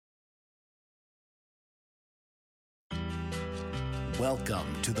Welcome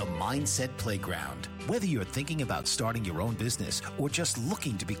to the Mindset Playground. Whether you're thinking about starting your own business or just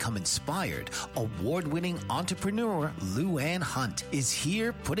looking to become inspired, award-winning entrepreneur Lou Ann Hunt is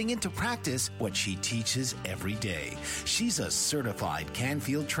here putting into practice what she teaches every day. She's a certified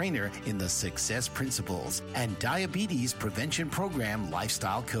Canfield trainer in the Success Principles and Diabetes Prevention Program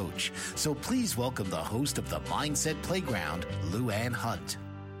lifestyle coach. So please welcome the host of the Mindset Playground, Lou Ann Hunt.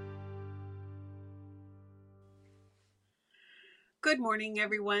 Good morning,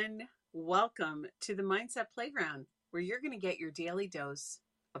 everyone. Welcome to the Mindset Playground, where you're going to get your daily dose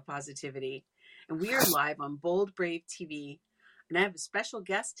of positivity. And we are live on Bold Brave TV. And I have a special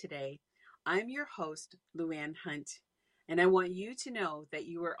guest today. I'm your host, Lou Ann Hunt. And I want you to know that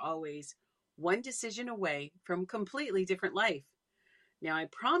you are always one decision away from a completely different life. Now, I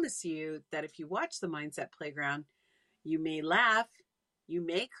promise you that if you watch the Mindset Playground, you may laugh, you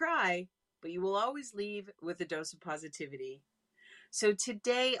may cry, but you will always leave with a dose of positivity. So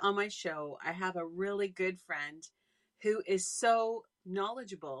today on my show, I have a really good friend who is so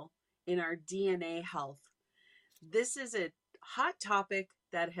knowledgeable in our DNA health. This is a hot topic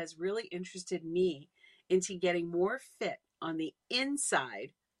that has really interested me into getting more fit on the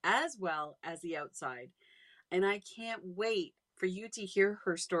inside as well as the outside. And I can't wait for you to hear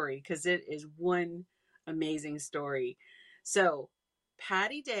her story because it is one amazing story. So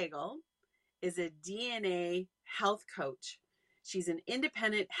Patty Daigle is a DNA health coach. She's an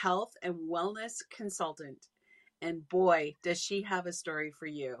independent health and wellness consultant. And boy, does she have a story for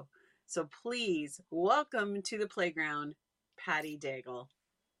you. So please welcome to the playground, Patty Daigle.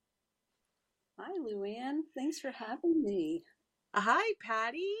 Hi, Lou Ann. Thanks for having me. Hi,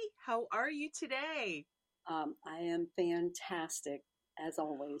 Patty. How are you today? I am fantastic, as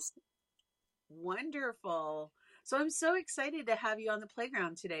always. Wonderful. So I'm so excited to have you on the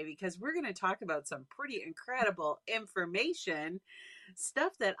playground today because we're going to talk about some pretty incredible information,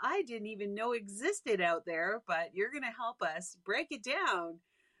 stuff that I didn't even know existed out there, but you're going to help us break it down.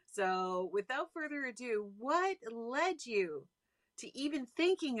 So without further ado, what led you to even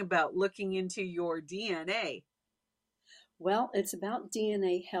thinking about looking into your DNA? Well, it's about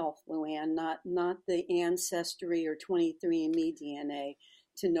DNA health, Lou Ann, not the Ancestry or 23andMe DNA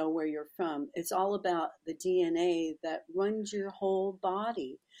to know where you're from. It's all about the DNA that runs your whole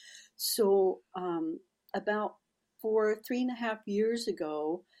body. So about 3.5 years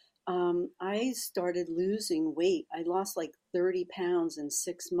ago, I started losing weight. I lost like 30 pounds in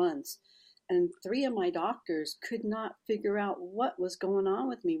 6 months. And 3 of my doctors could not figure out what was going on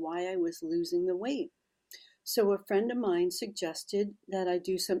with me, why I was losing the weight. So a friend of mine suggested that I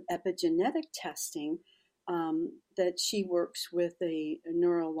do some epigenetic testing that she works with a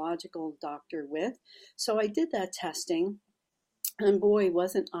neurological doctor with. So I did that testing, and boy,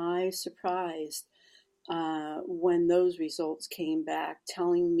 wasn't I surprised when those results came back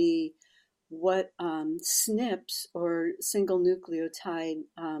telling me what SNPs or single nucleotide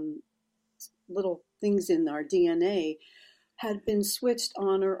little things in our DNA had been switched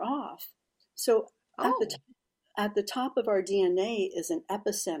on or off. So at the top of our DNA is an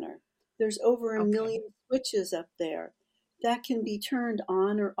epicenter. There's over a million switches up there that can be turned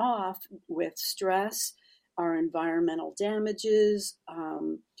on or off with stress, our environmental damages,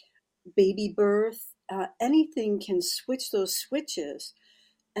 baby birth. Anything can switch those switches,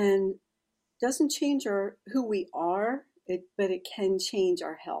 and doesn't change who we are, but it can change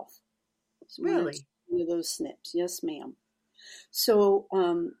our health. So really? One of those SNPs. Yes, ma'am. So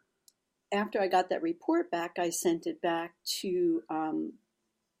after I got that report back, I sent it back to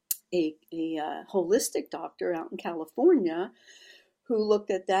a holistic doctor out in California who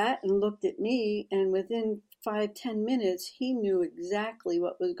looked at that and looked at me, and within 5-10 minutes, he knew exactly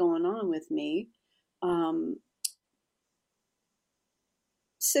what was going on with me.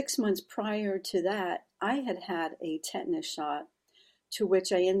 6 months prior to that, I had had a tetanus shot, to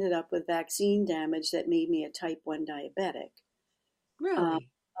which I ended up with vaccine damage that made me a type 1 diabetic. Really?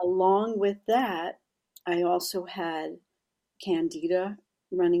 Along with that, I also had Candida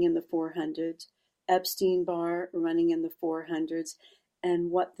running in the 400s, Epstein-Barr running in the 400s, and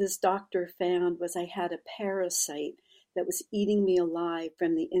what this doctor found was I had a parasite that was eating me alive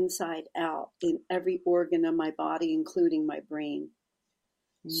from the inside out in every organ of my body, including my brain.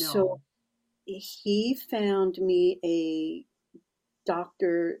 No. So he found me a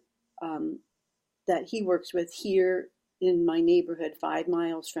doctor that he works with here in my neighborhood, 5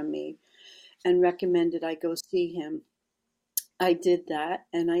 miles from me, and recommended I go see him. I did that,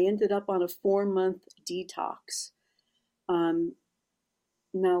 and I ended up on a 4-month detox.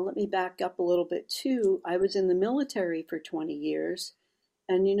 Now, let me back up a little bit, too. I was in the military for 20 years,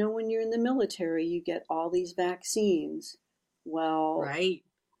 and you know, when you're in the military, you get all these vaccines. Well, Right.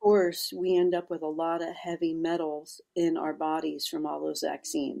 of course, we end up with a lot of heavy metals in our bodies from all those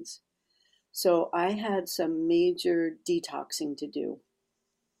vaccines. So I had some major detoxing to do,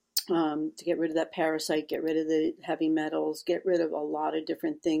 to get rid of that parasite, get rid of the heavy metals, get rid of a lot of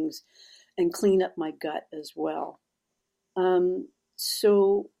different things, and clean up my gut as well.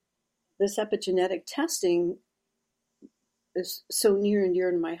 So this epigenetic testing is so near and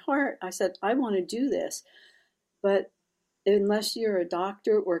dear to my heart. I said, I want to do this, but unless you're a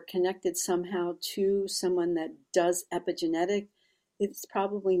doctor or connected somehow to someone that does epigenetic, it's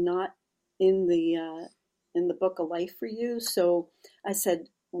probably not in the book of life for you. So I said,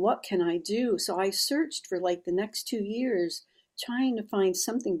 what can I do? So I searched for like the next 2 years, trying to find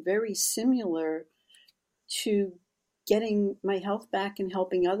something very similar to getting my health back and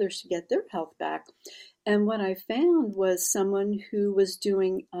helping others to get their health back. And what I found was someone who was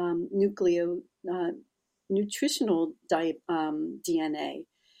doing nutritional DNA,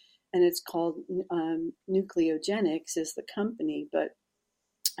 and it's called Nucleogenics is the company, but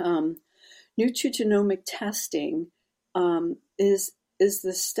nutrigenomic testing is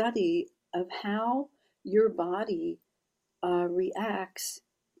the study of how your body reacts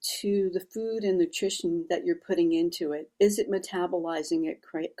to the food and nutrition that you're putting into it. Is it metabolizing it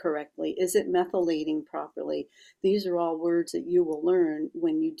correctly? Is it methylating properly? These are all words that you will learn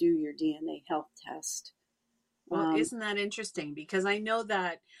when you do your DNA health test. Well, isn't that interesting? Because I know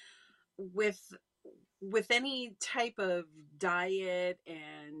that with any type of diet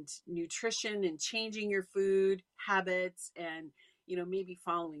and nutrition and changing your food habits and, maybe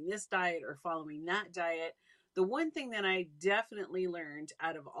following this diet or following that diet, the one thing that I definitely learned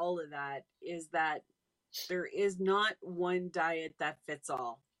out of all of that is that there is not one diet that fits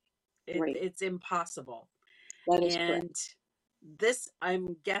all. Right. It's impossible. That is And correct. this,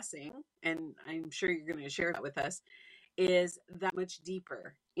 I'm guessing, and I'm sure you're going to share that with us, is that much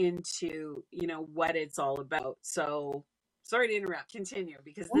deeper into, what it's all about. So sorry to interrupt. Continue,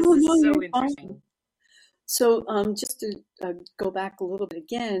 because this Oh, no, is you're so fine. interesting. So just to go back a little bit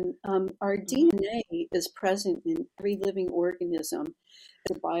again, our Mm-hmm. DNA is present in every living organism.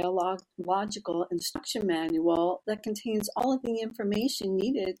 It's a biological instruction manual that contains all of the information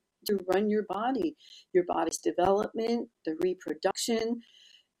needed to run your body's development, the reproduction,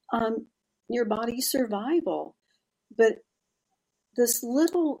 your body's survival. But this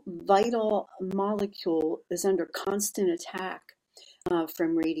little vital molecule is under constant attack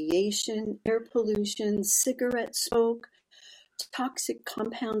from radiation, air pollution, cigarette smoke, toxic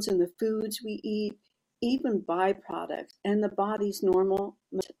compounds in the foods we eat, even byproducts, and the body's normal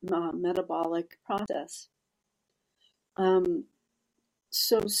metabolic process.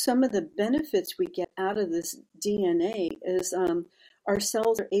 So some of the benefits we get out of this DNA is our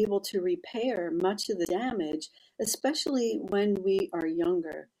cells are able to repair much of the damage, especially when we are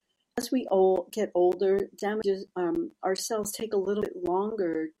younger. As we get older, our cells take a little bit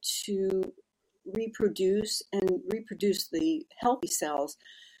longer to reproduce and reproduce the healthy cells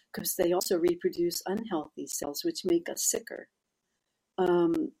because they also reproduce unhealthy cells, which make us sicker.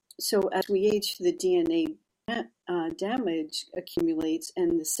 So as we age, the DNA damage accumulates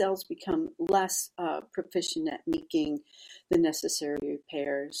and the cells become less proficient at making the necessary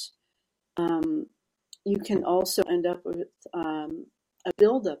repairs. You can also end up with a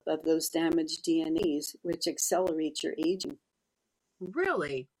buildup of those damaged DNAs, which accelerates your aging.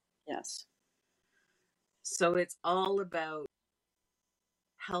 Really? Yes. So it's all about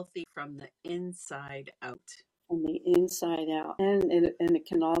healthy from the inside out. From the inside out. And it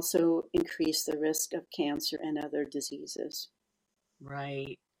can also increase the risk of cancer and other diseases.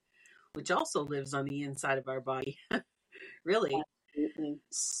 Right. Which also lives on the inside of our body. Really. Absolutely.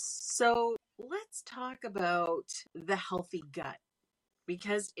 So let's talk about the healthy gut,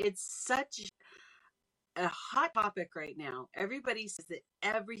 because it's such a hot topic right now. Everybody says that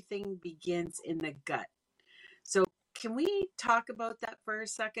everything begins in the gut. So can we talk about that for a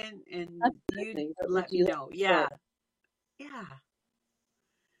second? And Absolutely. you What would let me you like know. to Yeah. start? Yeah.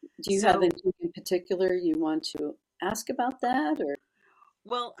 Do you have So, anything in particular you want to ask about that, or?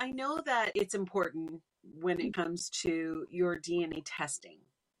 well, I know that it's important when it comes to your DNA testing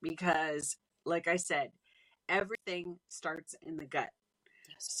because, like I said, everything starts in the gut.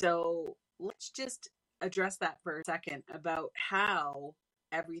 Yes. So let's just address that for a second about how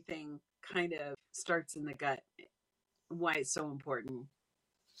everything kind of starts in the gut, why it's so important.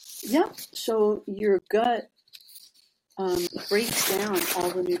 Yeah. So your gut breaks down all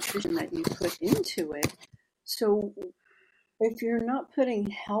the nutrition that you put into it. So if you're not putting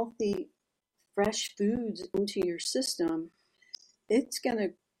healthy, fresh foods into your system, it's going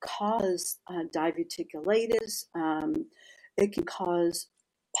to cause diverticulitis. it can cause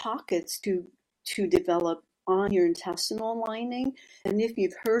pockets to develop on your intestinal lining. And if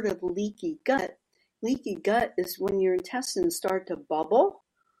you've heard of leaky gut is when your intestines start to bubble,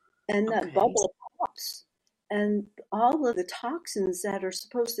 and that Okay. bubble pops. And all of the toxins that are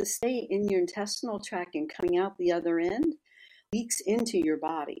supposed to stay in your intestinal tract and coming out the other end leaks into your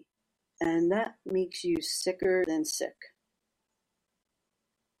body. And that makes you sicker than sick.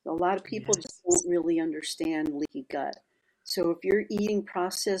 A lot of people just Yes. don't really understand leaky gut. So if you're eating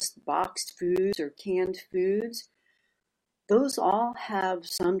processed boxed foods or canned foods, those all have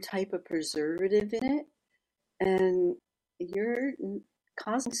some type of preservative in it, and you're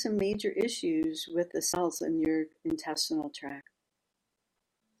causing some major issues with the cells in your intestinal tract.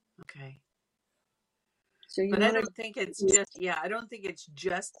 Okay. So you But I want don't think it's just, yeah, I don't think it's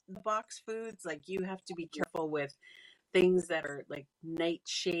just the box foods. Like you have to be careful with things that are like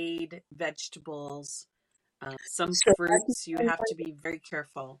nightshade vegetables, some so that fruits. You depends have to be very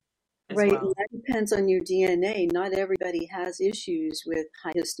careful as right, and well. that depends on your DNA. Not everybody has issues with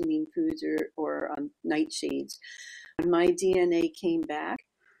high histamine foods or nightshades. When my DNA came back,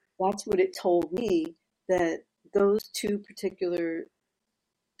 that's what it told me, that those two particular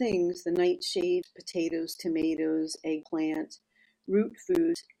things, the nightshades, potatoes, tomatoes, eggplant, root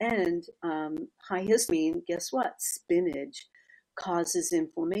foods, and high histamine, guess what? Spinach causes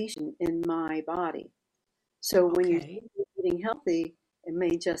inflammation in my body. So when you're Okay. eating healthy, it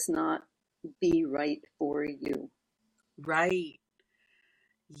may just not be right for you. Right.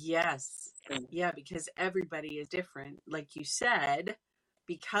 Yes. Yeah, because everybody is different, like you said,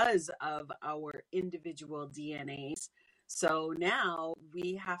 because of our individual DNAs. So now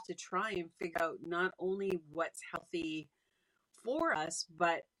we have to try and figure out not only what's healthy for us,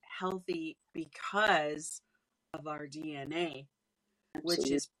 but healthy because of our DNA, which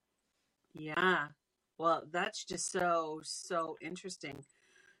Absolutely. is, yeah. Well, that's just so interesting.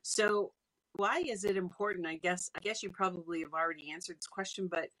 So, why is it important? I guess you probably have already answered this question,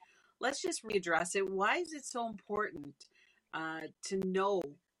 but let's just readdress it. Why is it so important to know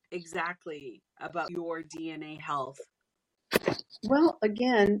exactly about your DNA health? Well,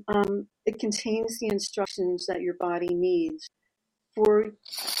 again, it contains the instructions that your body needs for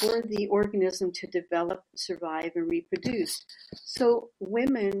for the organism to develop, survive, and reproduce. So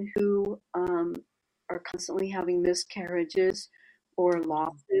women who are constantly having miscarriages or Mm.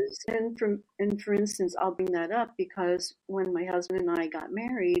 losses, and for instance, I'll bring that up because when my husband and I got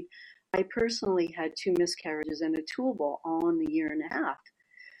married, I personally had two miscarriages and a tubal all in a year and a half,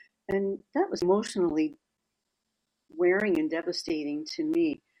 and that was emotionally wearing and devastating to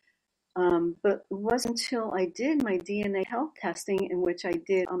me. But it wasn't until I did my DNA health testing, in which I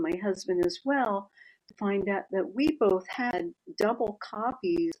did on my husband as well, to find out that we both had double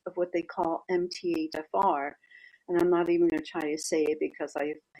copies of what they call MTHFR. And I'm not even going to try to say it because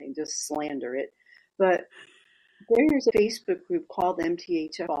I just slander it. But there's a Facebook group called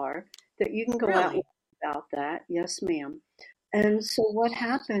MTHFR that you can go out Really? about that. Yes, ma'am. And so what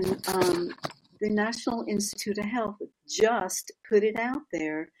happened? The National Institute of Health just put it out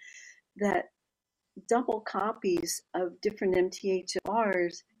there that double copies of different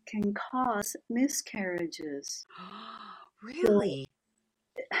MTHFRs can cause miscarriages. So, Really?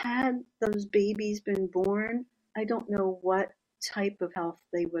 had those babies been born, I don't know what type of health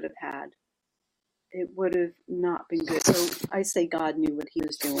they would have had. It would have not been good. So I say God knew what He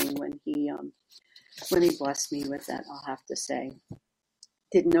was doing when He blessed me with that. I'll have to say,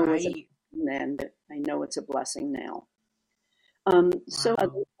 didn't know it was a Right. blessing then, but I know it's a blessing now. So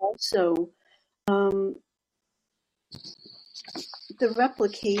Wow. also, um, the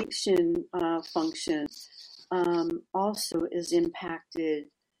replication function also is impacted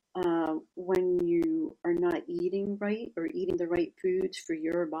when you are not eating right or eating the right foods for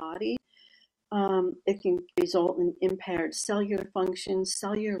your body. It can result in impaired cellular function,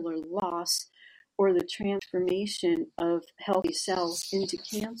 cellular loss, or the transformation of healthy cells into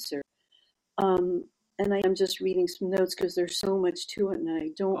cancer. Um, and I am just reading some notes because there's so much to it, and I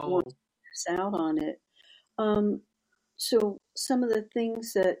don't want Oh, to miss out on it. Um, so some of the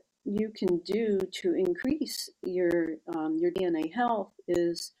things that you can do to increase your DNA health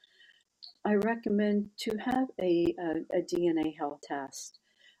is I recommend to have a DNA health test.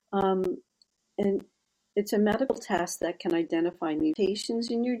 Um, and it's a medical test that can identify mutations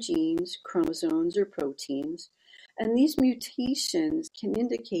in your genes, chromosomes, or proteins. And these mutations can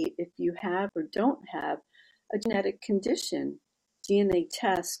indicate if you have or don't have a genetic condition. DNA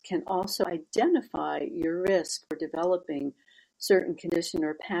tests can also identify your risk for developing certain condition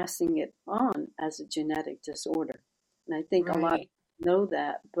or passing it on as a genetic disorder. And I think a lot of right. people know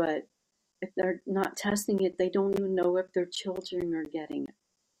that, but if they're not testing it, they don't even know if their children are getting it.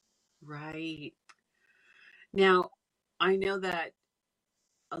 Right. Now, I know that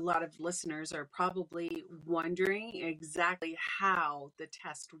a lot of listeners are probably wondering exactly how the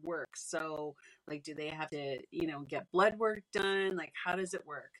test works. So, like, do they have to, get blood work done? Like, how does it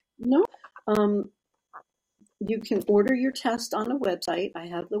work? No, you can order your test on a website. I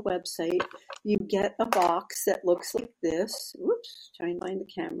have the website. You get a box that looks like this. Oops, trying to find the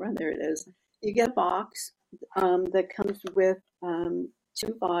camera. There it is. You get a box that comes with 2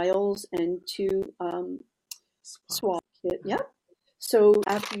 vials and 2 swab kit. Yep. So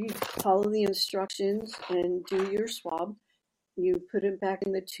after you follow the instructions and do your swab, you put it back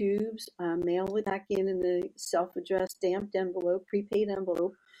in the tubes, mail it back in the self-addressed stamped envelope, prepaid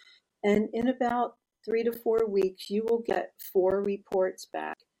envelope, and in about 3 to 4 weeks, you will get 4 reports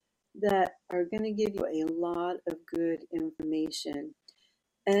back that are going to give you a lot of good information.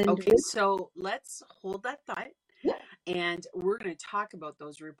 And okay, so let's hold that thought. Yeah. And we're going to talk about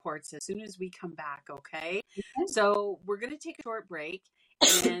those reports as soon as we come back, okay? So we're going to take a short break,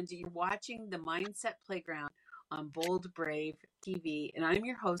 and you're watching the Mindset Playground on Bold Brave TV, and I'm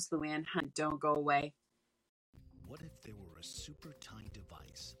your host, Luann Hunt. Don't go away. What if there were a super tiny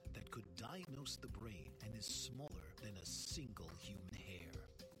device that could diagnose the brain and is smaller than a single human hair?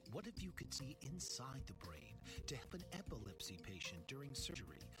 What if you could see inside the brain to help an epilepsy patient during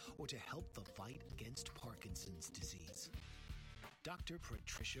surgery or to help the fight against Parkinson's disease? Dr.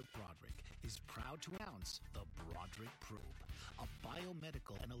 Patricia Broderick is proud to announce the Broderick Probe, a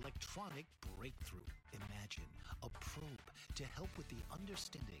biomedical and electronic breakthrough. Imagine a probe to help with the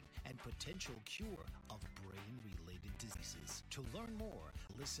understanding and potential cure of brain-related diseases. To learn more,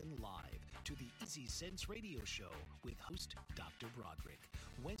 listen live to the Easy Sense radio show with host Dr. Broderick,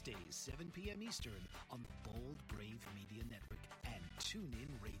 Wednesdays 7 p.m. Eastern on the Bold Brave Media Network and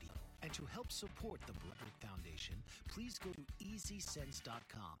TuneIn Radio. And to help support the Broderick Foundation, please go to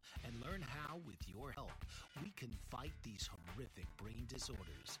EasySense.com and learn how, with your help, we can fight these horrific brain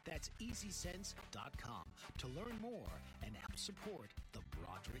disorders. That's EasySense.com to learn more and help support the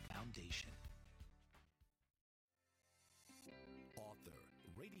Broderick Foundation. Author,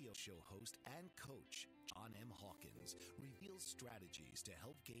 radio show host, and coach John M. Hawkins reveals strategies to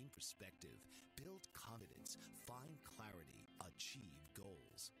help gain perspective, build confidence, find clarity, achieve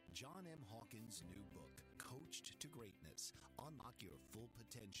goals. John M. Hawkins' new book, Coached to Greatness, Unlock Your Full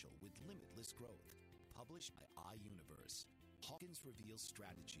Potential with Limitless Growth, published by iUniverse. Hawkins reveals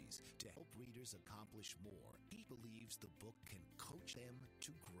strategies to help readers accomplish more. He believes the book can coach them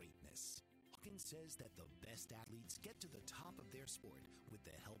to greatness. Hawkins says that the best athletes get to the top of their sport with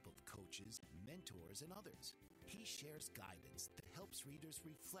the help of coaches, mentors, and others. He shares guidance that helps readers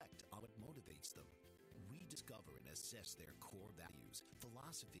reflect on what motivates them. Rediscover and assess their core values,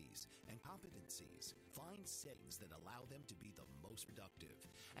 philosophies, and competencies. Find settings that allow them to be the most productive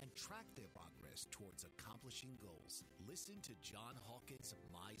and track their progress towards accomplishing goals. Listen to John Hawkins'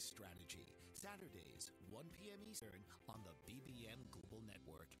 My Strategy, Saturdays, 1 p.m. Eastern on the BBM Global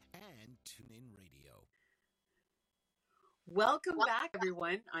Network and TuneIn Radio. Welcome back,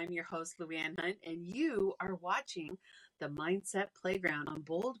 everyone. I'm your host, Luann Hunt, and you are watching the Mindset Playground on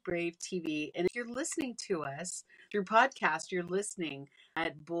Bold Brave TV. And if you're listening to us through podcast, you're listening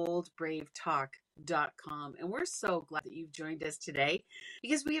at boldbravetalk.com. And we're so glad that you've joined us today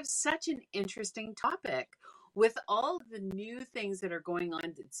because we have such an interesting topic. With all the new things that are going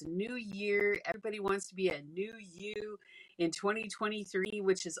on, it's a new year. Everybody wants to be a new you in 2023,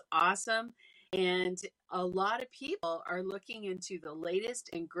 which is awesome. And a lot of people are looking into the latest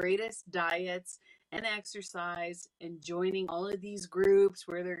and greatest diets and exercise and joining all of these groups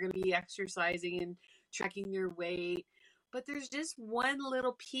where they're going to be exercising and tracking their weight. But there's just one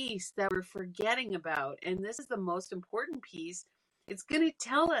little piece that we're forgetting about. And this is the most important piece. It's going to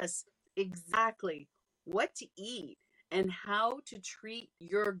tell us exactly what to eat and how to treat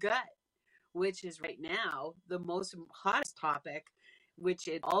your gut, which is right now the most hottest topic, which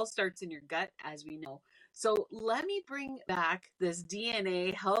it all starts in your gut, as we know. So let me bring back this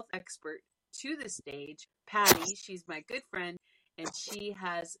DNA health expert to the stage, Patty. She's my good friend, and she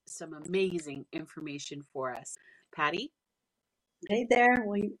has some amazing information for us. Patty? Hey there.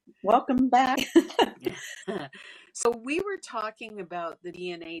 Welcome back. So we were talking about the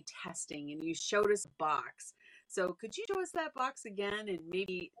DNA testing, and you showed us a box. So could you show us that box again and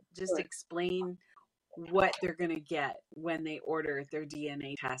maybe just explain what they're going to get when they order their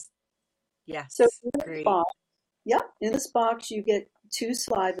DNA test? Yes. So great. In this box, you get 2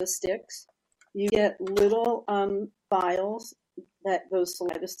 saliva sticks. You get little vials that those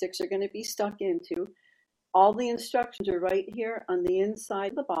saliva sticks are going to be stuck into. All the instructions are right here on the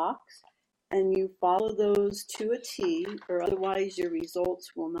inside of the box. and you follow those to a T, or otherwise your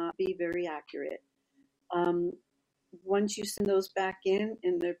results will not be very accurate. Once you send those back in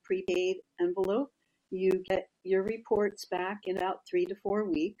the prepaid envelope, you get your reports back in about 3 to 4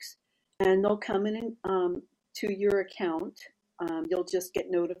 weeks, and they'll come in to your account. You'll just get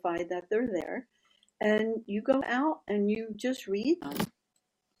notified that they're there, and you go out and you just read them.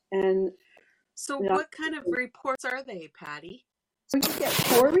 And so, what kind of reports are they, Patty? So you get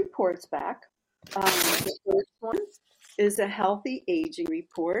 4 reports back. The first one is a healthy aging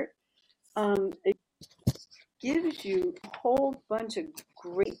report. It gives you a whole bunch of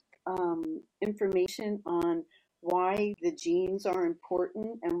great information on why the genes are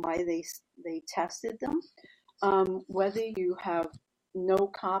important and why they tested them. Whether you have no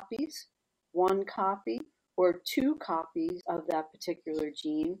copies, 1 copy, or 2 copies of that particular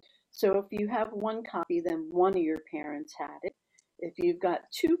gene. So if you have 1 copy, then one of your parents had it. If you've got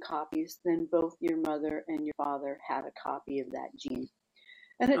 2 copies, then both your mother and your father had a copy of that gene.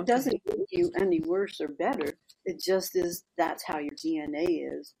 And it doesn't make you any worse or better. It just is, that's how your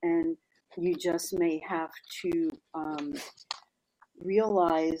DNA is. And you just may have to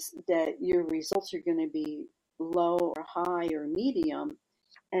realize that your results are going to be low or high or medium.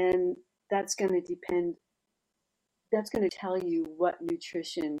 And that's going to depend, that's going to tell you what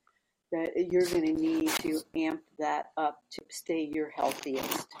nutrition that you're going to need to amp that up to stay your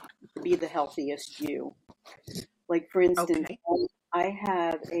healthiest, to be the healthiest you. Like, for instance, I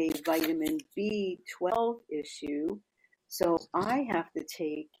have a vitamin B12 issue, so I have to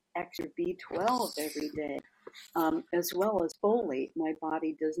take extra B12 every day, as well as folate. My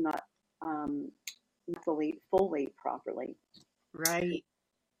body does not methylate folate properly. Right.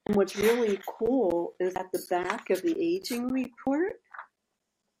 And what's really cool is at the back of the aging report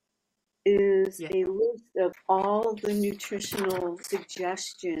is a list of all the nutritional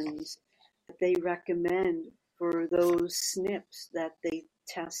suggestions that they recommend for those SNPs that they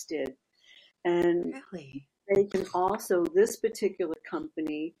tested. And they can also, this particular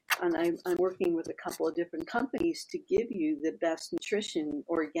company, and I'm working with a couple of different companies to give you the best nutrition,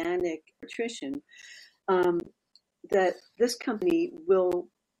 organic nutrition, that this company will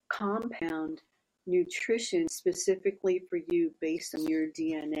compound nutrition specifically for you based on your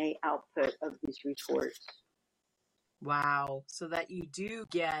DNA output of these reports. Wow. So that you do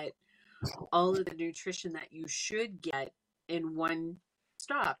get all of the nutrition that you should get in one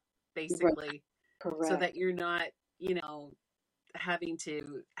stop, basically. Right. Correct. So that you're not, having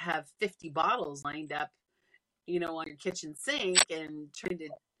to have 50 bottles lined up, on your kitchen sink and trying to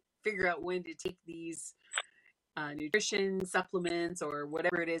figure out when to take these nutrition supplements or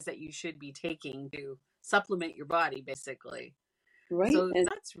whatever it is that you should be taking to supplement your body, basically. Right. So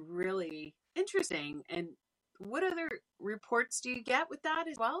that's really interesting. And what other reports do you get with that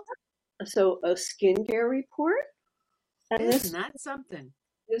as well? So a skincare report. And Isn't that something?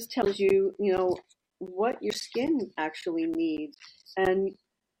 This tells you, what your skin actually needs. And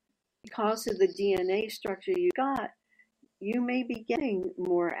because of the DNA structure you got, you may be getting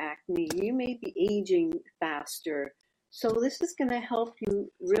more acne. You may be aging faster. So this is going to help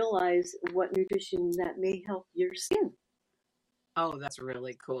you realize what nutrition that may help your skin. Oh, that's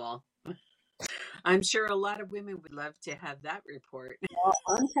really cool. I'm sure a lot of women would love to have that report. Well,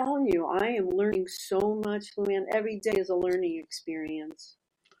 I'm telling you, I am learning so much, Luann. Every day is a learning experience.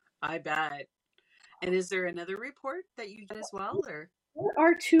 I bet. And is there another report that you get as well? Or? There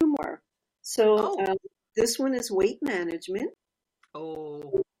are 2 more. So this one is weight management.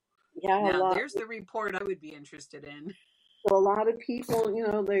 Oh, yeah. Now there's the report I would be interested in. So a lot of people,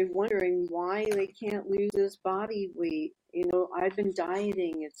 they're wondering why they can't lose this body weight. I've been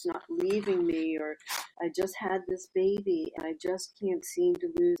dieting, it's not leaving me, or I just had this baby and I just can't seem to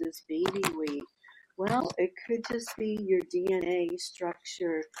lose this baby weight. Well, it could just be your DNA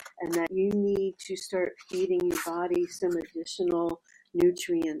structure and that you need to start feeding your body some additional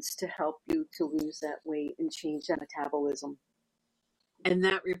nutrients to help you to lose that weight and change that metabolism. And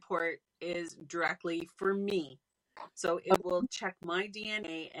that report is directly for me. So it will check my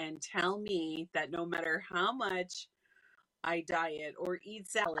DNA and tell me that no matter how much I diet or eat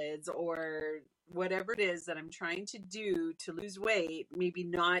salads or whatever it is that I'm trying to do to lose weight, maybe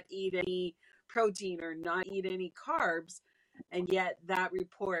not eat any protein or not eat any carbs, and yet that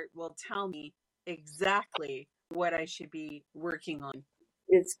report will tell me exactly what I should be working on.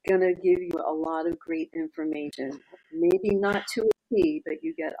 It's going to give you a lot of great information. Maybe not to a T, but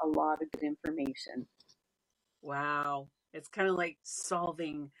you get a lot of good information. Wow. It's kind of like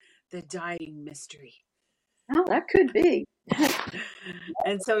solving the dieting mystery. Oh, that could be.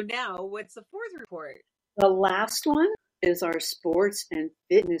 And so now, what's the 4th report? The last one is our sports and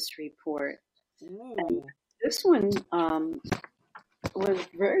fitness report. And Ooh. this one was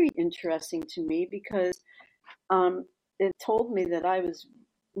very interesting to me because it told me that I was,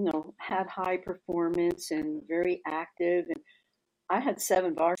 had high performance and very active. And I had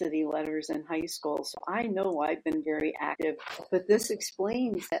 7 varsity letters in high school, so I know I've been very active. But this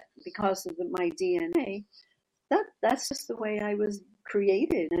explains that because of my DNA, that's just the way I was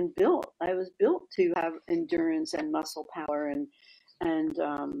created and built. I was built to have endurance and muscle power and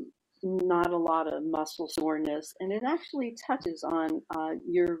not a lot of muscle soreness. And it actually touches on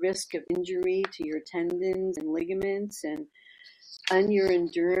your risk of injury to your tendons and ligaments and your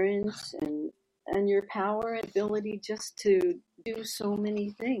endurance and your power and ability just to do so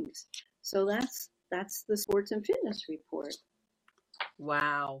many things. So that's the sports and fitness report.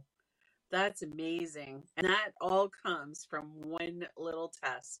 Wow. That's amazing. And that all comes from one little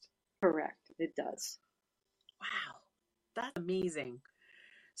test. Correct, it does. Wow. That's amazing.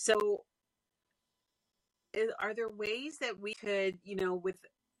 So, are there ways that we could, I know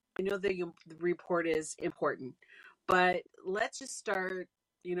the report is important, but let's just start,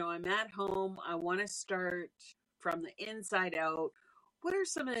 I'm at home. I want to start from the inside out. What are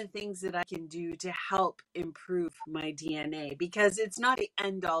some of the things that I can do to help improve my DNA? Because it's not the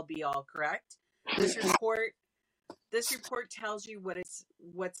end all be all, correct? This report this report tells you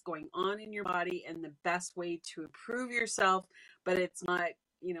what's going on in your body and the best way to improve yourself, but it's not,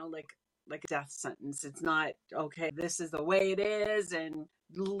 like a death sentence. It's not, okay, this is the way it is and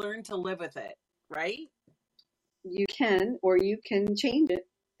learn to live with it, right? You can, or you can change it.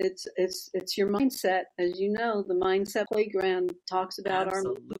 It's your mindset. As you know, the mindset playground talks about our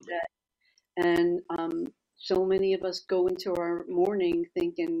Absolutely. mindset, and so many of us go into our morning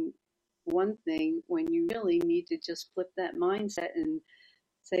thinking one thing when you really need to just flip that mindset and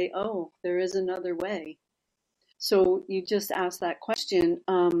say, "Oh, there is another way." So you just asked that question.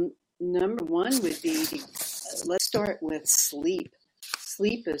 Number one would be, let's start with sleep.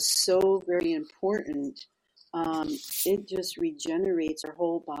 Sleep is so very important. It just regenerates our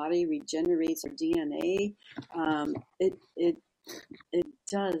whole body, regenerates our DNA. It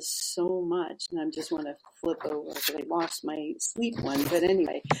does so much. And I just want to flip over because I lost my sleep one. But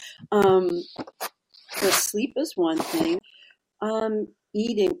anyway, the sleep is one thing.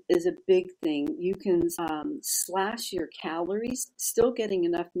 Eating is a big thing. You can slash your calories, still getting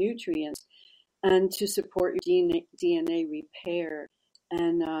enough nutrients, and to support your DNA repair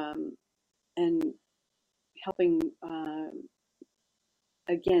and helping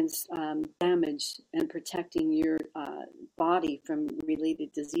against damage and protecting your body from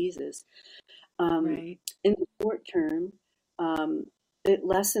related diseases. Right. In the short term, it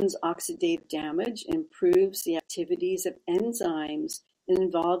lessens oxidative damage, improves the activities of enzymes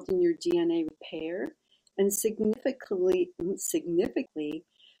involved in your DNA repair, and significantly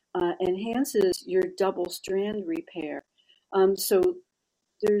enhances your double strand repair. So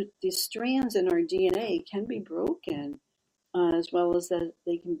the strands in our DNA can be broken as well as that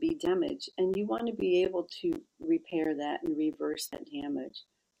they can be damaged. And you want to be able to repair that and reverse that damage.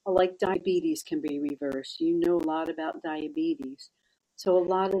 Like diabetes can be reversed. You know a lot about diabetes. So a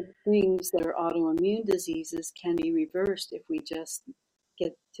lot of things that are autoimmune diseases can be reversed if we just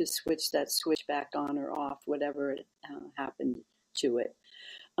get to switch that switch back on or off, whatever happened to it.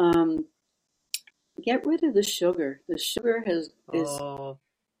 Get rid of the sugar. The sugar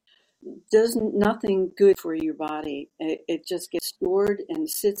does nothing good for your body. It just gets stored and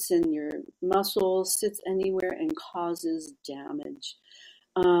sits in your muscles, sits anywhere and causes damage.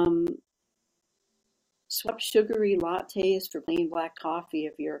 Swap sugary lattes for plain black coffee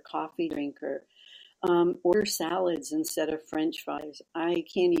if you're a coffee drinker. Order salads instead of French fries. I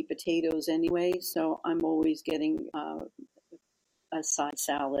can't eat potatoes anyway, so I'm always getting a side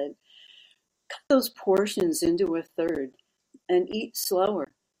salad. Cut those portions into a third and eat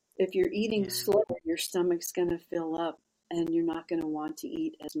slower. If you're eating slower, your stomach's going to fill up and you're not going to want to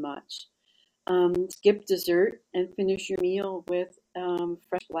eat as much. Skip dessert and finish your meal with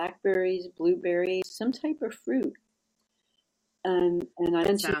fresh blackberries, blueberries, some type of fruit. And I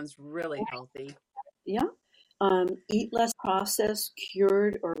That sounds really healthy. Yeah. Eat less processed,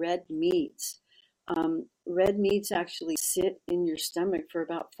 cured, or red meats. Red meats actually sit in your stomach for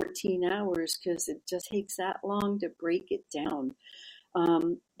about 14 hours because it just takes that long to break it down.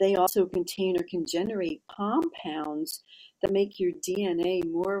 They also contain or can generate compounds that make your DNA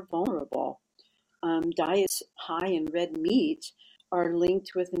more vulnerable. Diets high in red meat are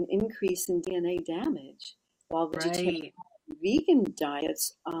linked with an increase in DNA damage, while vegetarian vegan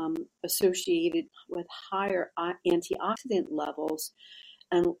diets associated with higher antioxidant levels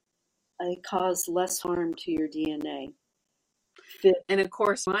and cause less harm to your DNA. Fit. And of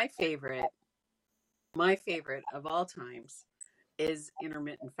course, my favorite of all times is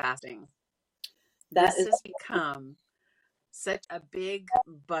intermittent fasting. That This is, has become such a big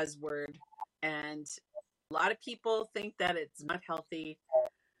buzzword, and a lot of people think that it's not healthy,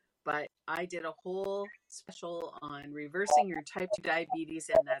 but I did a whole special on reversing your type 2 diabetes,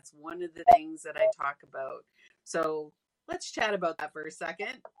 and that's one of the things that I talk about. So let's chat about that for a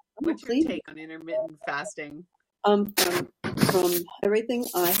second. What's your please. take on intermittent fasting? From everything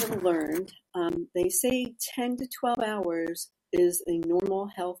I have learned, they say 10 to 12 hours is a normal,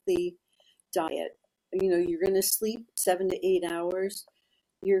 healthy diet. You're going to sleep 7 to 8 hours.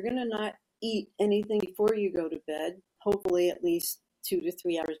 You're going to not eat anything before you go to bed, hopefully at least 2 to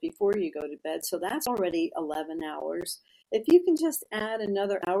 3 hours before you go to bed. So that's already 11 hours. If you can just add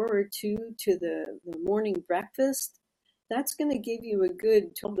another hour or two to the morning breakfast, that's going to give you a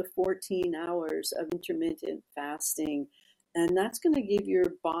good 12 to 14 hours of intermittent fasting. And that's going to give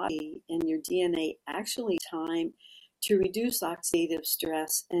your body and your DNA actually time to reduce oxidative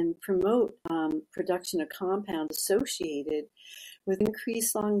stress and promote production of compounds associated with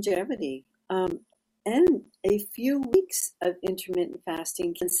increased longevity. And a few weeks of intermittent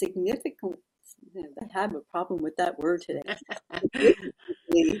fasting can significantly, I have a problem with that word today,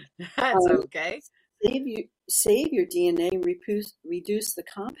 That's okay. Save your DNA and reduce the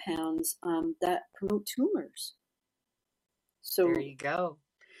compounds that promote tumors. So there you go.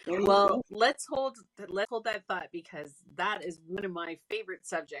 Well, let's hold that thought, because that is one of my favorite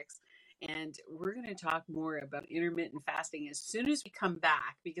subjects. And we're going to talk more about intermittent fasting as soon as we come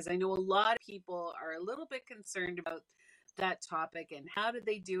back, because I know a lot of people are a little bit concerned about that topic and how did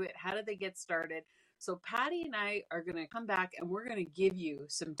they do it? How did they get started? So Patty and I are going to come back and we're going to give you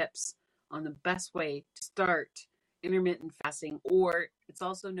some tips on the best way to start intermittent fasting, or it's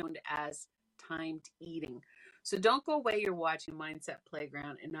also known as timed eating. So don't go away. You're watching Mindset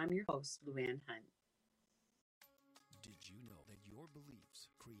Playground, and I'm your host, Luann Hunt. Did you know that your beliefs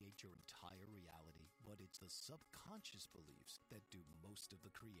create your entire reality, but it's the subconscious beliefs that do most of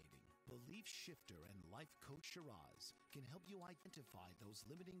the creating? Belief shifter and life coach Shiraz can help you identify those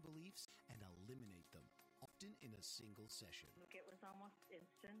limiting beliefs and eliminate them, often in a single session. Look, it was almost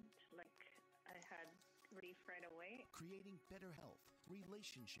instant, like I had relief right away. Creating better health,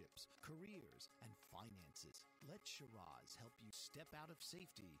 relationships, careers, and finances. Let Shiraz help you step out of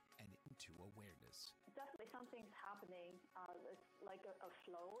safety and into awareness. Definitely something's happening. It's like a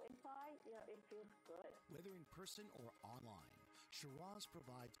flow inside. It feels good. Whether in person or online, Shiraz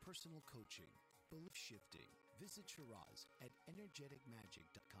provides personal coaching, belief shifting. Visit Shiraz at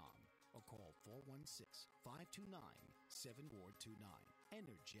energeticmagic.com or call 416-529-7429.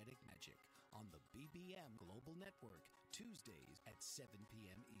 Energetic Magic on the BBM Global Network, Tuesdays at 7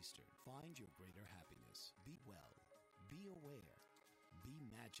 p.m. Eastern. Find your greater happiness. Be well. Be aware. Be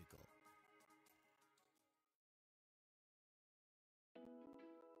magical.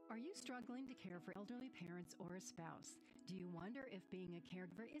 Are you struggling to care for elderly parents or a spouse? Do you wonder if being a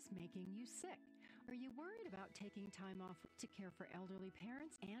caregiver is making you sick? Are you worried about taking time off to care for elderly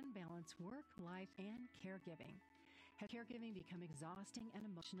parents and balance work, life, and caregiving? Has caregiving become exhausting and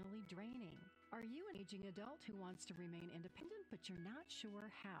emotionally draining? Are you an aging adult who wants to remain independent but you're not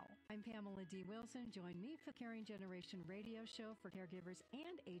sure how? I'm Pamela D. Wilson. Join me for the Caring Generation radio show for caregivers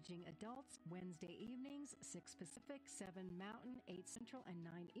and aging adults, Wednesday evenings, 6 Pacific, 7 Mountain, 8 Central, and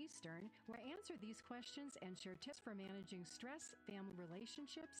 9 Eastern, where I answer these questions and share tips for managing stress, family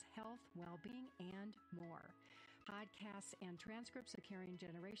relationships, health, well-being, and more. Podcasts and transcripts of Caring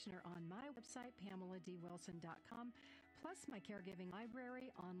Generation are on my website, PamelaDWilson.com, plus my caregiving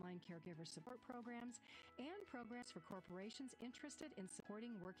library, online caregiver support programs, and programs for corporations interested in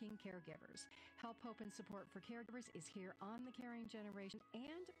supporting working caregivers. Help, hope, and support for caregivers is here on the Caring Generation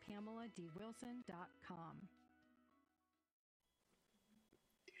and PamelaDWilson.com.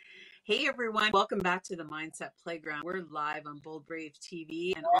 Hey everyone, welcome back to the Mindset Playground. We're live on Bold Brave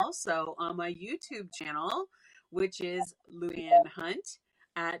TV and also on my YouTube channel, which is Luann Hunt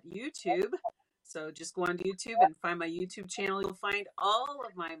at YouTube. So just go on YouTube and find my YouTube channel. You'll find all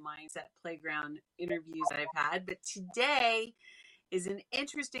of my Mindset Playground interviews that I've had. But today is an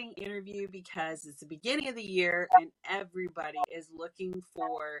interesting interview because it's the beginning of the year and everybody is looking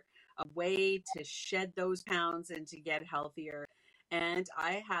for a way to shed those pounds and to get healthier. And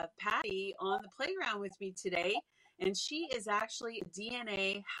I have Patty on the playground with me today, and she is actually a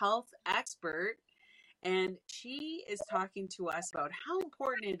DNA health expert. And she is talking to us about how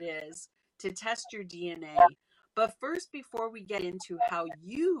important it is to test your DNA. But first, before we get into how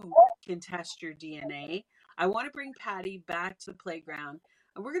you can test your DNA, I want to bring Patty back to the playground.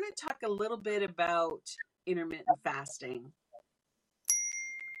 And we're going to talk a little bit about intermittent fasting.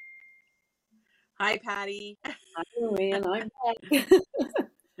 Hi, Patty. Hi, Luann. I'm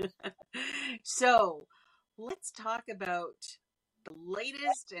back. So let's talk about the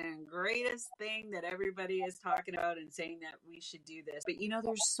latest and greatest thing that everybody is talking about and saying that we should do this. But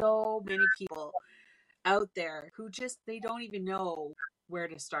there's so many people out there who they don't even know where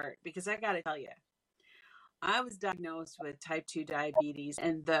to start. Because I got to tell you, I was diagnosed with type 2 diabetes.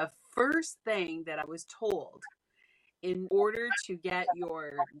 And the first thing that I was told in order to get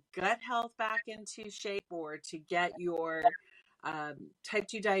your gut health back into shape or to get your type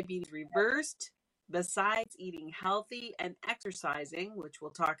 2 diabetes reversed, besides eating healthy and exercising, which we'll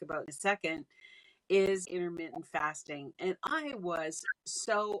talk about in a second, is intermittent fasting. And I was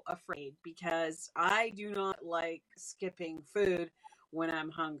so afraid because I do not like skipping food when I'm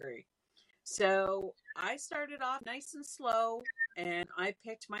hungry. So I started off nice and slow, and I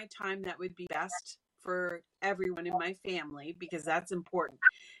picked my time that would be best for everyone in my family because that's important.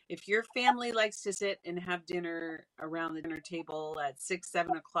 If your family likes to sit and have dinner around the dinner table at 6,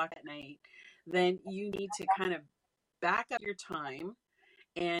 7 o'clock at night, then you need to kind of back up your time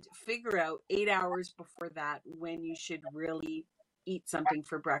and figure out 8 hours before that when you should really eat something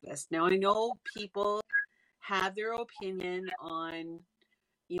for breakfast. Now, I know people have their opinion on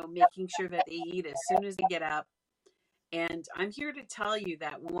making sure that they eat as soon as they get up. And I'm here to tell you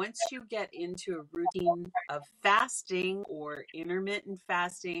that once you get into a routine of fasting or intermittent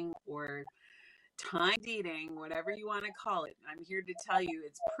fasting or timed eating, whatever you want to call it, I'm here to tell you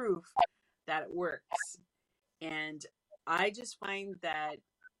it's proof that it works. And I just find that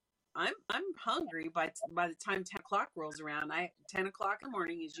I'm hungry by the time 10 o'clock rolls around. 10 o'clock in the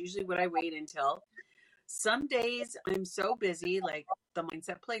morning is usually what I wait until. Some days I'm so busy, like the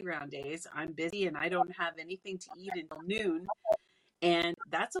Mindset Playground days, I'm busy and I don't have anything to eat until noon. And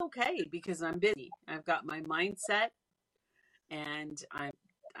that's okay because I'm busy. I've got my mindset and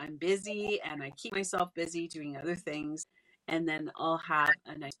I'm busy and I keep myself busy doing other things. And then I'll have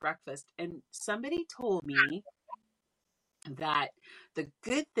a nice breakfast. And somebody told me that the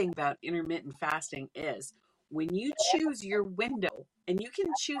good thing about intermittent fasting is when you choose your window, and you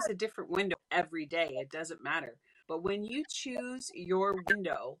can choose a different window every day, it doesn't matter. But when you choose your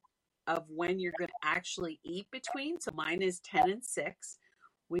window of when you're going to actually eat between, so mine is 10 and 6,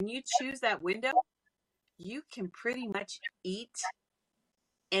 when you choose that window, you can pretty much eat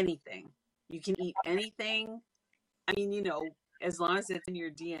anything. You can eat anything. I mean, as long as it's in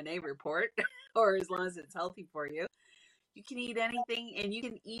your DNA report or as long as it's healthy for you. You can eat anything and you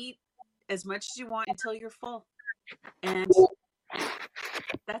can eat as much as you want until you're full. And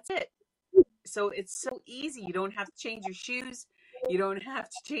that's it. So it's so easy. You don't have to change your shoes. You don't have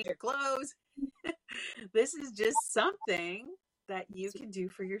to change your clothes. This is just something that you can do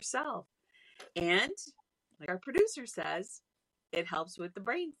for yourself. And like our producer says, it helps with the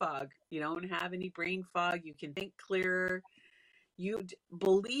brain fog. You don't have any brain fog. You can think clearer. You,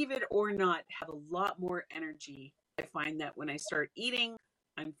 believe it or not, have a lot more energy. I find that when I start eating,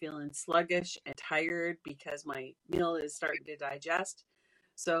 I'm feeling sluggish and tired because my meal is starting to digest.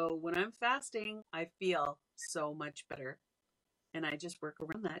 So when I'm fasting, I feel so much better. And I just work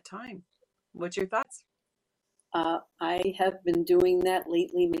around that time. What's your thoughts? I have been doing that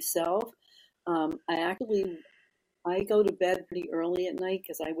lately myself. I go to bed pretty early at night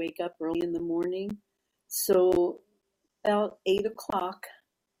because I wake up early in the morning. So about 8 o'clock,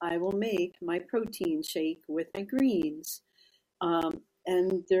 I will make my protein shake with my greens.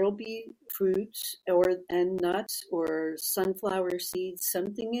 And there'll be fruits and nuts or sunflower seeds,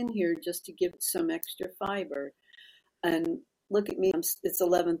 something in here just to give it some extra fiber. And look at me, it's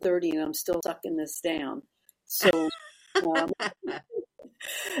 11:30 and I'm still sucking this down. So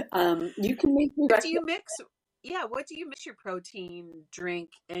um, you can make your What do you breakfast. mix? Yeah, what do you mix your protein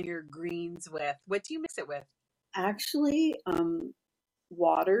drink and your greens with? What do you mix it with? Actually,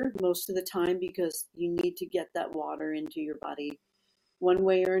 water most of the time because you need to get that water into your body one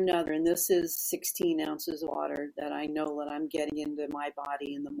way or another. And this is 16 ounces of water that I know that I'm getting into my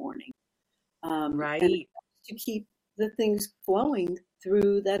body in the morning. And Right. to keep the things flowing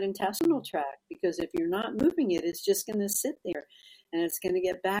through that intestinal tract, because if you're not moving it, it's just going to sit there and it's going to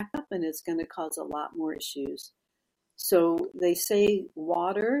get back up and it's going to cause a lot more issues. So they say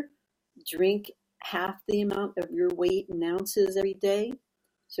water, drink half the amount of your weight in ounces every day.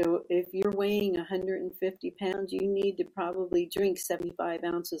 So if you're weighing 150 pounds, you need to probably drink 75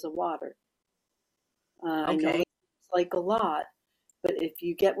 ounces of water. I know Okay. that's like a lot, but if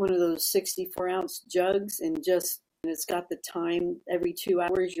you get one of those 64-ounce jugs and it's got the time every 2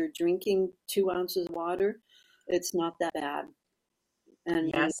 hours you're drinking 2 ounces of water, it's not that bad.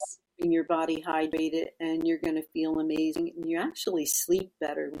 And Yes. keeping your body hydrated, and you're going to feel amazing. And you actually sleep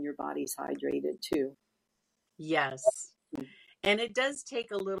better when your body's hydrated too. Yes. And it does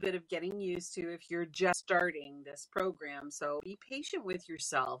take a little bit of getting used to if you're just starting this program. So be patient with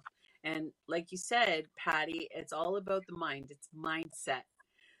yourself. And like you said, Patty, it's all about the mind. It's mindset.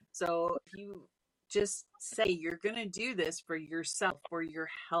 So if you just say you're going to do this for yourself, for your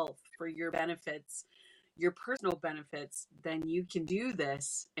health, for your benefits, your personal benefits, then you can do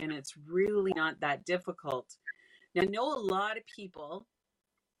this. And it's really not that difficult. Now, I know a lot of people,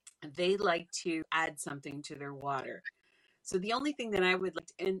 they like to add something to their water. So the only thing that I would like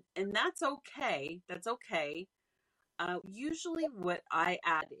to, and that's okay. That's okay. Usually what I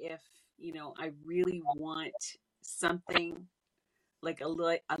add, if, I really want something like a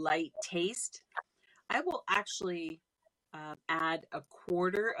light taste, I will actually add a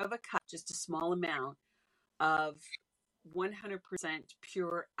quarter of a cup, just a small amount of 100%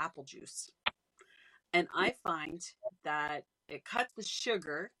 pure apple juice. And I find that it cuts the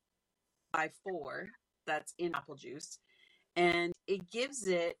sugar by 4 that's in apple juice, and it gives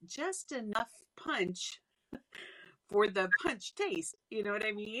it just enough punch for the punch taste. You know what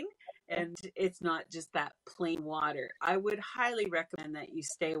I mean? And it's not just that plain water. I would highly recommend that you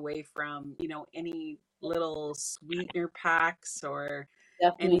stay away from, any little sweetener packs or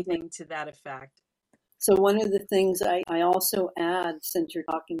Definitely. anything to that effect. So one of the things I also add, since you're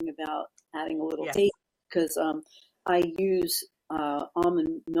talking about adding a little taste, because I use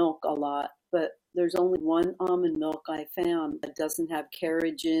almond milk a lot, but there's only one almond milk I found that doesn't have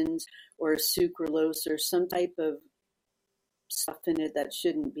carrageenan or sucralose or some type of stuff in it that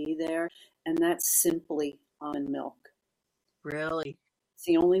shouldn't be there, and that's simply almond milk. Really? It's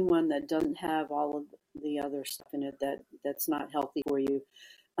the only one that doesn't have all of the other stuff in it that's not healthy for you.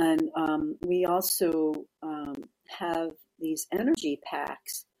 And we also have these energy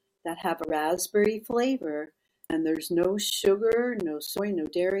packs that have a raspberry flavor, and there's no sugar, no soy, no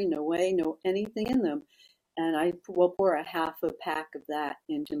dairy, no whey, no anything in them. And I will pour a half a pack of that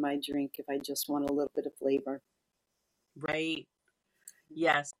into my drink if I just want a little bit of flavor. Right.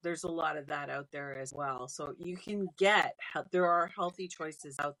 Yes, there's a lot of that out there as well. So you can there are healthy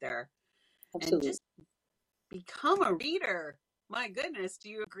choices out there. Absolutely. And just become a reader. My goodness, do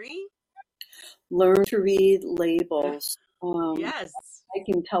you agree? Learn to read labels. Yes. I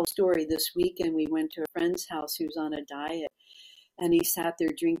can tell a story. This weekend we went to a friend's house who's on a diet, and he sat there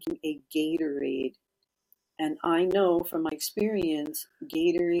drinking a Gatorade. And I know from my experience,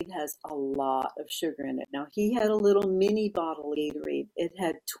 Gatorade has a lot of sugar in it. Now, he had a little mini bottle of Gatorade. It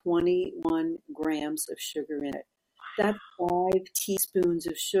had 21 grams of sugar in it. That's 5 teaspoons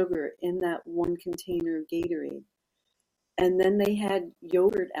of sugar in that one container of Gatorade. And then they had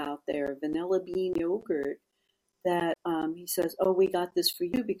yogurt out there, vanilla bean yogurt, that he says, oh, we got this for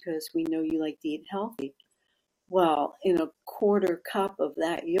you because we know you like to eat healthy. Well, in a quarter cup of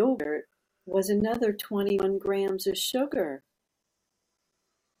that yogurt was another 21 grams of sugar.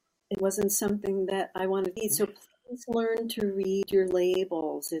 It wasn't something that I wanted to eat. So please learn to read your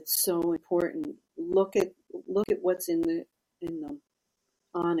labels. It's so important. Look at what's in them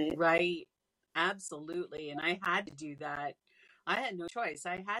on it. Right. Absolutely. And I had to do that. I had no choice.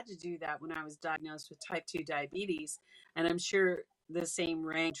 I had to do that when I was diagnosed with type 2 diabetes. And I'm sure the same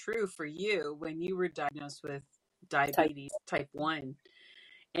rang true for you when you were diagnosed with diabetes type 1.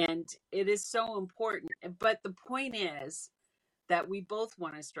 And it is so important. But the point is that we both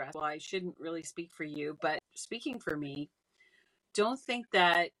want to stress, well, I shouldn't really speak for you, but speaking for me, don't think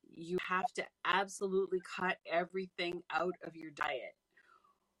that you have to absolutely cut everything out of your diet.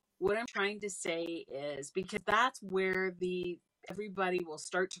 What I'm trying to say is, because that's where everybody will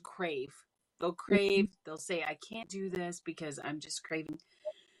start to crave. They'll crave, they'll say, I can't do this because I'm just craving.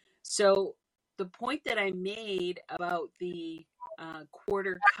 So the point that I made about the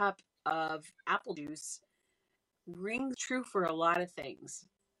quarter cup of apple juice rings true for a lot of things.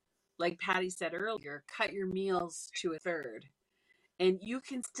 Like Patty said earlier, cut your meals to a third. And you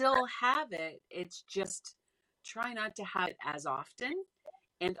can still have it. It's just try not to have it as often,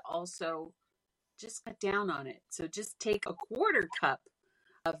 and also just cut down on it. So just take a quarter cup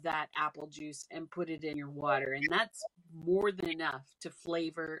of that apple juice and put it in your water. And that's more than enough to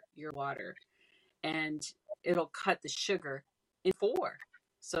flavor your water. And it'll cut the sugar in 4.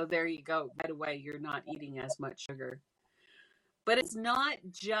 So there you go. Right away, you're not eating as much sugar. But it's not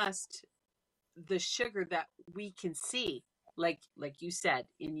just the sugar that we can see, like you said,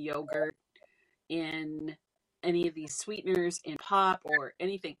 in yogurt, in any of these sweeteners, in pop or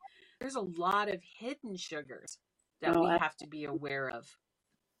anything. There's a lot of hidden sugars that we have to be aware of.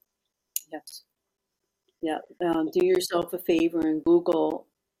 Yes. Yeah. Do yourself a favor and Google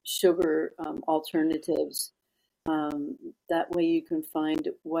sugar alternatives. That way you can find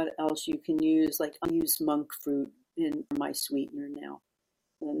what else you can use. Like I use monk fruit in my sweetener now,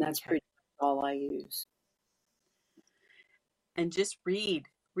 and that's pretty much all I use. And just read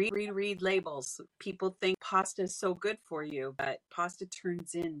labels. People think pasta is so good for you, but pasta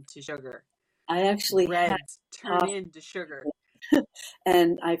turns into sugar. I actually had Breads turn into sugar.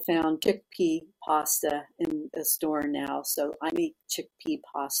 and I found chickpea pasta in the store now. So I make chickpea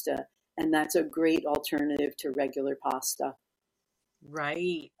pasta, and that's a great alternative to regular pasta.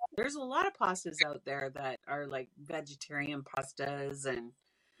 Right. There's a lot of pastas out there that are like vegetarian pastas and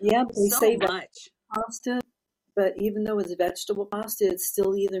Yeah, but they so say much. pasta, but even though it's vegetable pasta, it's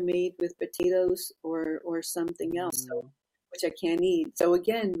still either made with potatoes or something else, so, which I can't eat. So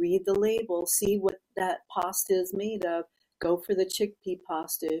again, read the label, see what that pasta is made of. Go for the chickpea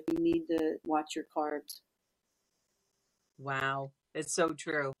pasta if you need to watch your carbs. Wow. It's so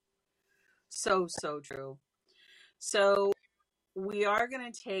true. So true. So we are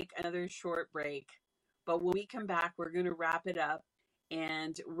going to take another short break, but when we come back, we're going to wrap it up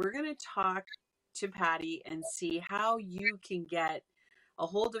and we're going to talk to Patty and see how you can get a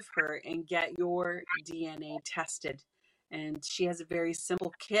hold of her and get your DNA tested. And she has a very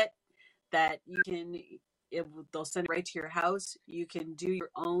simple kit that you can, they'll send it right to your house. You can do your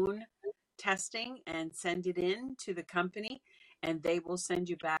own testing and send it in to the company, and they will send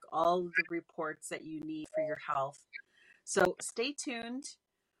you back all of the reports that you need for your health. So stay tuned.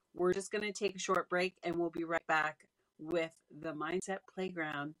 We're just going to take a short break and we'll be right back with the Mindset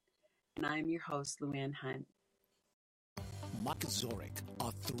Playground. And I'm your host, Luann Hunt. Mike Zorek,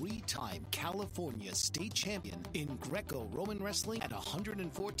 a three-time California state champion in Greco-Roman wrestling at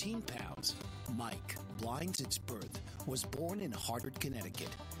 114 pounds. Mike, blind since birth, was born in Hartford, Connecticut.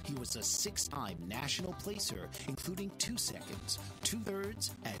 He was a six-time national placer, including 2 seconds,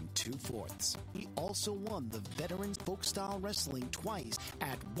 2/3, and 2/4. He also won the Veterans Folk-Style Wrestling twice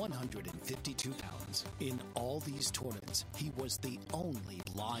at 152 pounds. In all these tournaments, he was the only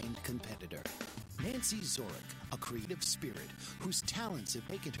blind competitor. Nancy Zorek, a creative spirit whose talents have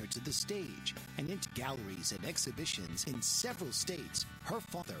taken her to the stage and into galleries and exhibitions in several states. Her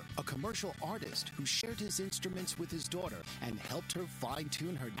father, a commercial artist who shared his instruments with his daughter and helped her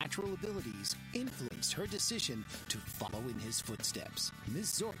fine-tune her natural abilities, influenced her decision to follow in his footsteps.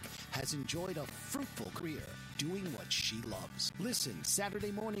 Ms. Zorek has enjoyed a fruitful career doing what she loves. Listen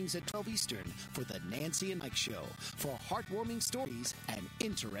Saturday mornings at 12 Eastern for the Nancy and Mike Show for heartwarming stories and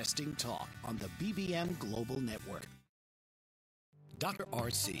interesting talk on the BBM Global Network. Dr.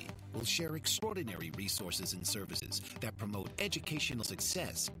 RC will share extraordinary resources and services that promote educational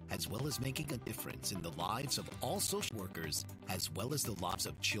success, as well as making a difference in the lives of all social workers, as well as the lives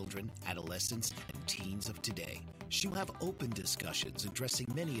of children, adolescents, and teens of today. She'll have open discussions addressing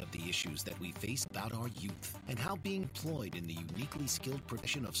many of the issues that we face about our youth and how being employed in the uniquely skilled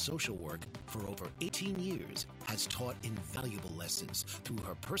profession of social work for over 18 years has taught invaluable lessons through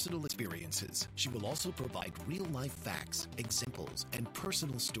her personal experiences. She will also provide real-life facts, examples, and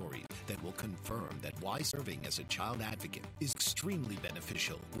personal stories that will confirm that why serving as a child advocate is extremely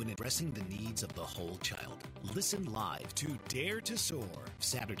beneficial when addressing the needs of the whole child. Listen live to Dare to Soar,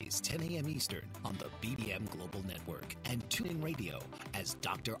 Saturdays 10 a.m. Eastern on the BBM Global Network, and tune in radio as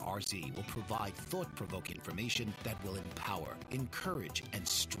Dr. RZ will provide thought-provoking information that will empower, encourage, and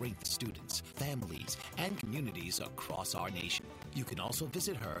strengthen students, families, and communities across our nation. You can also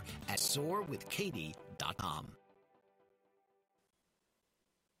visit her at soarwithkatie.com.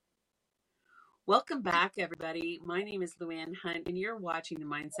 Welcome back, everybody. My name is Luann Hunt, and you're watching the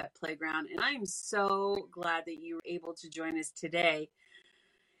Mindset Playground, and I'm so glad that you were able to join us today.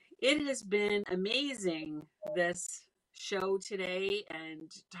 It has been amazing, this show today,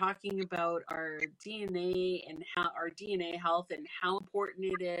 and talking about our DNA and how our DNA health and how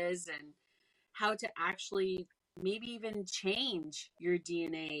important it is, and how to actually maybe even change your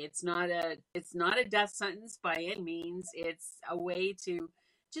DNA. It's not a death sentence by any means. It's a way to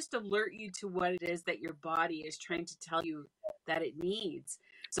just alert you to what it is that your body is trying to tell you that it needs.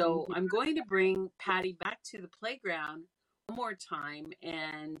 So I'm going to bring Patty back to the playground one more time,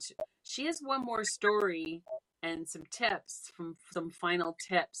 and she has one more story and some tips, from some final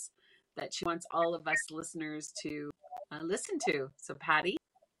tips that she wants all of us listeners to listen to. So Patty.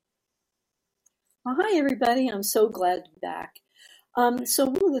 Well, hi, everybody. I'm so glad to be back. So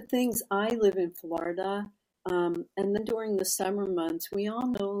one of the things, I live in Florida, and then during the summer months, we all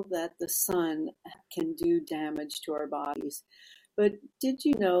know that the sun can do damage to our bodies. But did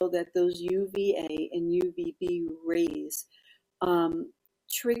you know that those UVA and UVB rays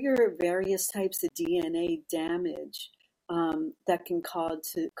trigger various types of DNA damage that can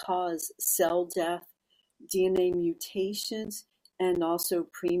cause cell death, DNA mutations, and also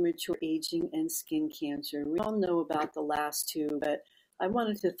premature aging and skin cancer. We all know about the last two, but I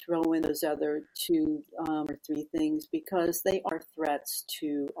wanted to throw in those other two or three things because they are threats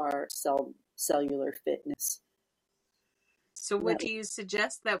to our cellular fitness. So what do you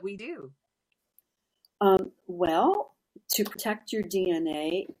suggest that we do? Well, to protect your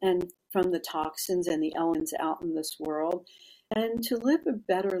DNA and from the toxins and the elements out in this world, and to live a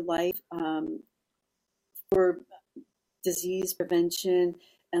better life for disease prevention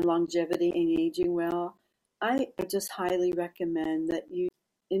and longevity and aging well, I just highly recommend that you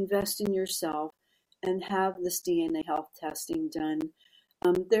invest in yourself and have this DNA health testing done.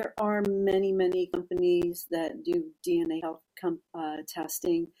 There are many, many companies that do DNA health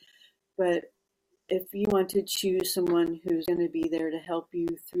testing, but if you want to choose someone who's going to be there to help you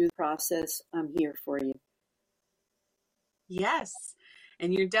through the process, I'm here for you. Yes.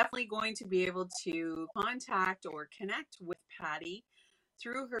 And you're definitely going to be able to contact or connect with Patty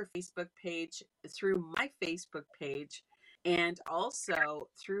through her Facebook page, through my Facebook page, and also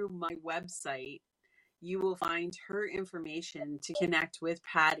through my website. You will find her information to connect with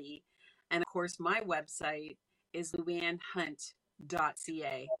Patty. And of course, my website is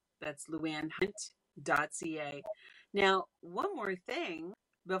luannhunt.ca. That's luannhunt.ca. Now, one more thing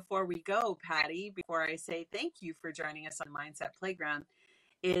before we go, Patty, before I say thank you for joining us on Mindset Playground,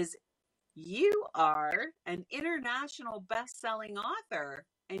 is you are an international best-selling author,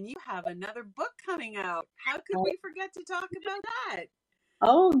 and you have another book coming out. How could we forget to talk about that?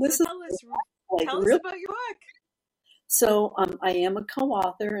 Oh, this so is tell us about your book. So I am a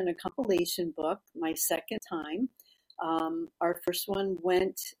co-author in a compilation book, my second time. Our first one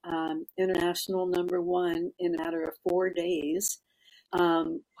went international #1 in a matter of 4 days.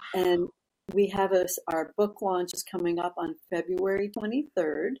 And we have our book launch is coming up on February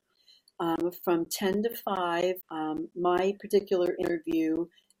 23rd from 10 to 5. My particular interview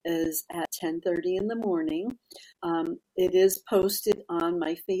is at 10:30 in the morning. It is posted on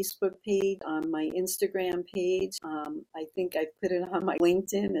my Facebook page, on my Instagram page. I think I put it on my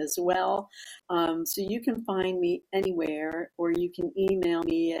LinkedIn as well. So you can find me anywhere, or you can email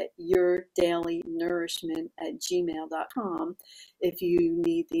me at yourdailynourishment@gmail.com if you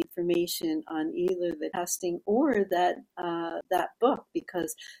need the information on either the testing or that book,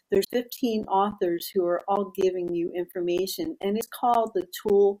 because there's 15 authors who are all giving you information, and it's called the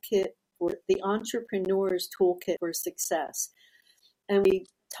Entrepreneur's Toolkit for Success. And we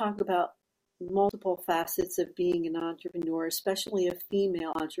talk about multiple facets of being an entrepreneur, especially a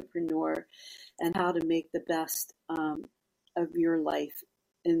female entrepreneur, and how to make the best of your life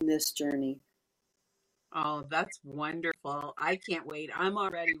in this journey. Oh, that's wonderful. I can't wait. I'm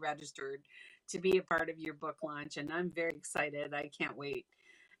already registered to be a part of your book launch, and I'm very excited. I can't wait.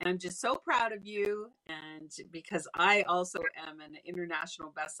 And I'm just so proud of you, and because I also am an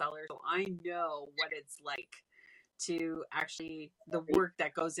international bestseller, so I know what it's like to actually the work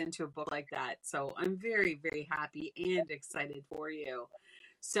that goes into a book like that. So I'm very, very happy and excited for you.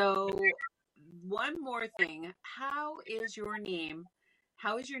 So one more thing, how is your name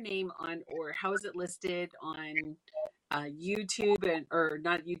on, or how is it listed on YouTube or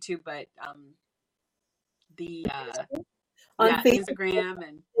not YouTube, but the Instagram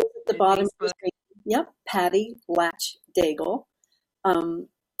and at the bottom of the screen. Yep, Patty Lach-Daigle.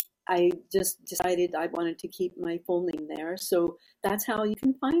 I just decided I wanted to keep my full name there, so that's how you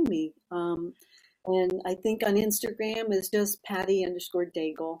can find me. And I think on Instagram is just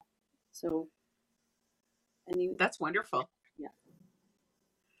Patty_Daigle. So, that's wonderful. Yeah,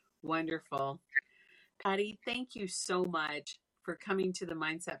 wonderful. Patty, thank you so much for coming to the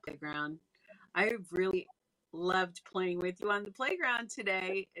Mindset Playground. I've really loved playing with you on the playground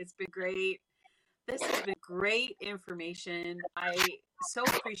today. It's been great. This has been great information. I so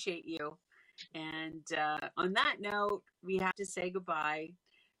appreciate you. And on that note, we have to say goodbye.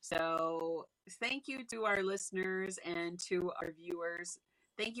 So thank you to our listeners and to our viewers.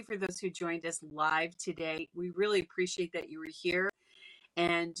 Thank you for those who joined us live today. We really appreciate that you were here.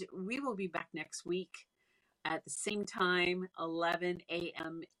 And we will be back next week at the same time, 11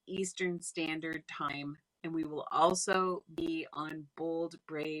 a.m. Eastern Standard Time. And we will also be on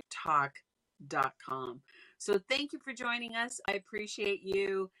boldbravetalk.com. So thank you for joining us. I appreciate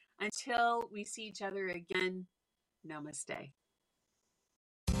you. Until we see each other again, namaste.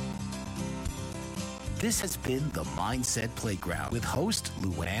 This has been the Mindset Playground with host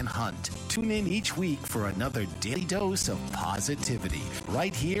Luann Hunt. Tune in each week for another daily dose of positivity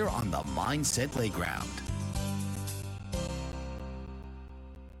right here on the Mindset Playground.